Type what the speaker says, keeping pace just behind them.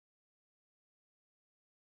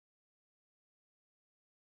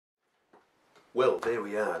Well, there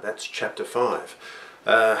we are. That's chapter 5.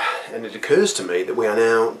 And it occurs to me that we are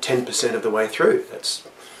now 10% of the way through. That's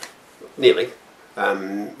nearly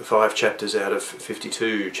 5 chapters out of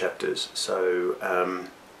 52 chapters. So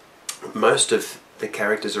most of the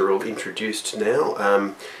characters are all introduced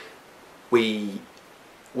now. We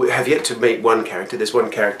have yet to meet one character. There's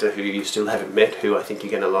one character who you still haven't met, who I think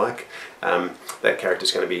you're going to like. That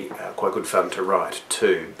character's going to be quite good fun to write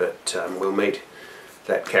too, but we'll meet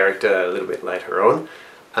that character a little bit later on.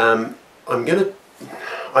 I'm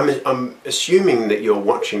assuming that you're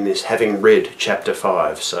watching this having read chapter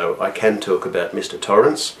 5, so I can talk about Mr.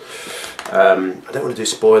 Torrance. I don't want to do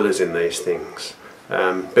spoilers in these things.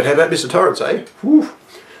 But how about Mr. Torrance, eh? Whew.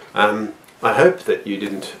 I hope that you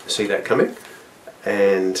didn't see that coming,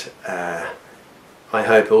 and I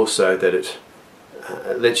hope also that it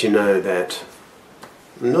lets you know that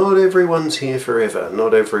not everyone's here forever.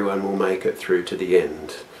 Not everyone will make it through to the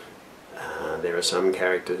end. There are some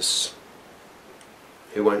characters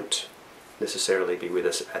who won't necessarily be with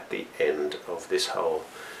us at the end of this whole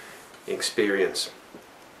experience.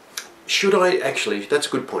 Should I actually, that's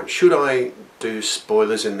a good point, should I do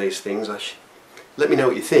spoilers in these things? Let me know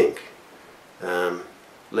what you think.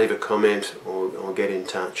 Leave a comment or get in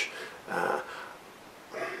touch.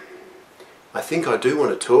 I think I do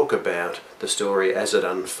want to talk about the story as it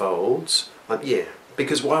unfolds. Yeah,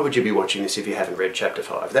 because why would you be watching this if you haven't read chapter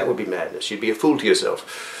 5? That would be madness. You'd be a fool to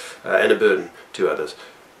yourself and a burden to others.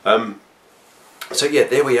 So yeah,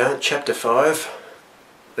 there we are, chapter 5,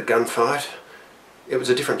 the gunfight. It was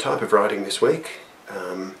a different type of writing this week,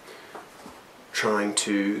 trying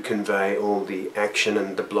to convey all the action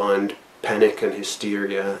and the blind panic and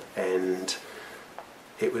hysteria, and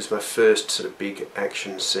it was my first sort of big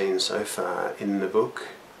action scene so far in the book,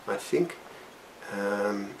 I think.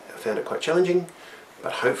 I found it quite challenging,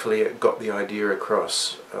 but hopefully it got the idea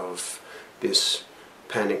across of this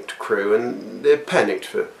panicked crew, and they're panicked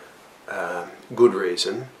for good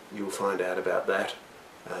reason. You'll find out about that,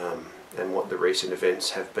 and what the recent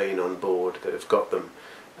events have been on board that have got them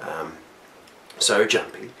so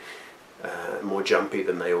jumpy, more jumpy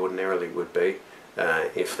than they ordinarily would be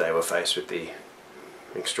if they were faced with the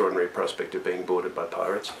extraordinary prospect of being boarded by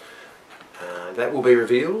pirates. That will be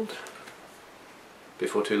revealed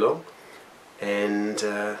before too long, and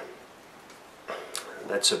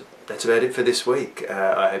that's about it for this week.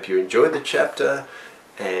 I hope you enjoyed the chapter,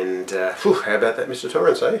 and how about that Mr.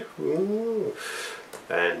 Torrance, eh? Ooh.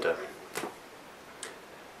 And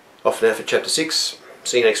off now for chapter 6.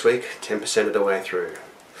 See you next week, 10% of the way through.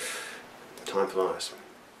 Time flies.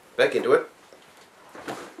 Back into it.